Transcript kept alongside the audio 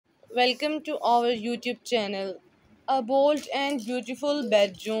Welcome to our YouTube channel. A bold and beautiful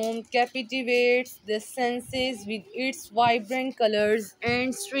bedroom captivates the senses with its vibrant colors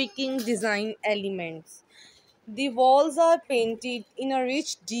and striking design elements. The walls are painted in a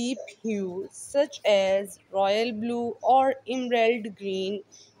rich deep hue such as royal blue or emerald green,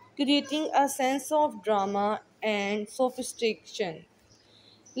 creating a sense of drama and sophistication.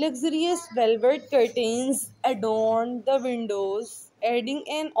 Luxurious velvet curtains adorn the windows, adding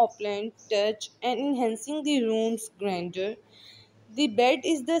an opulent touch and enhancing the room's grandeur. The bed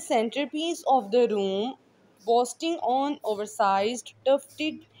is the centerpiece of the room, boasting an oversized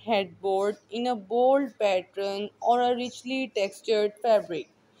tufted headboard in a bold pattern or a richly textured fabric.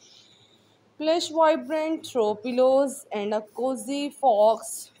 Plush vibrant throw pillows and a cozy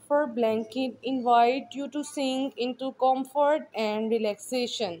fox fur blanket invite you to sink into comfort and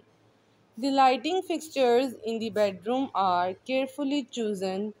relaxation. The lighting fixtures in the bedroom are carefully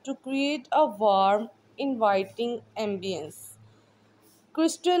chosen to create a warm, inviting ambience.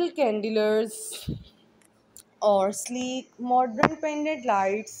 Crystal candeliers or sleek, modern pendant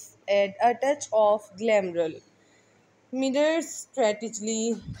lights add a touch of glamour. Mirrors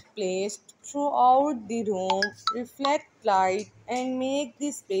strategically placed throughout the room reflect light and make the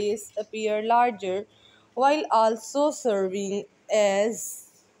space appear larger while also serving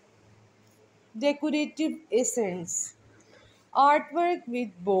as decorative essence. Artwork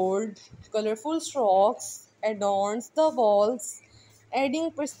with bold, colorful strokes adorns the walls,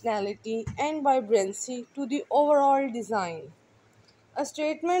 adding personality and vibrancy to the overall design. A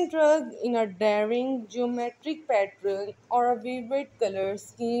statement rug in a daring geometric pattern or a vivid color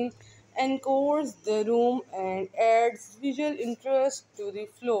scheme anchors the room and adds visual interest to the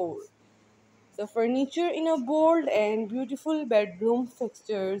floor. The furniture in a bold and beautiful bedroom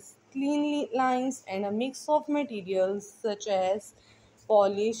fixtures, clean lines, and a mix of materials such as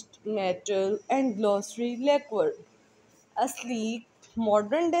polished metal and glossy lacquer. A sleek,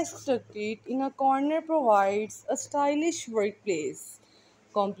 modern desk tucked in a corner provides a stylish workplace,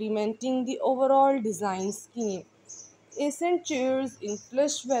 complementing the overall design scheme. Ancient chairs in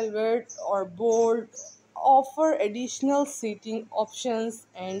plush velvet or bold offer additional seating options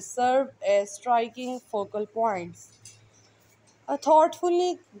and serve as striking focal points. A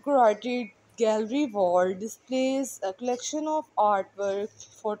thoughtfully curated gallery wall displays a collection of artwork,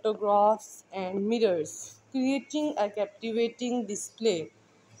 photographs, and mirrors, creating a captivating display.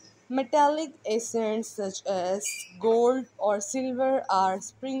 Metallic accents such as gold or silver are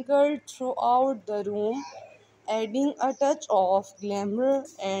sprinkled throughout the room, adding a touch of glamour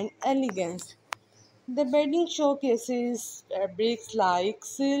and elegance. The bedding showcases fabrics like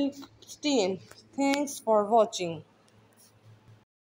silk, stain. Thanks for watching.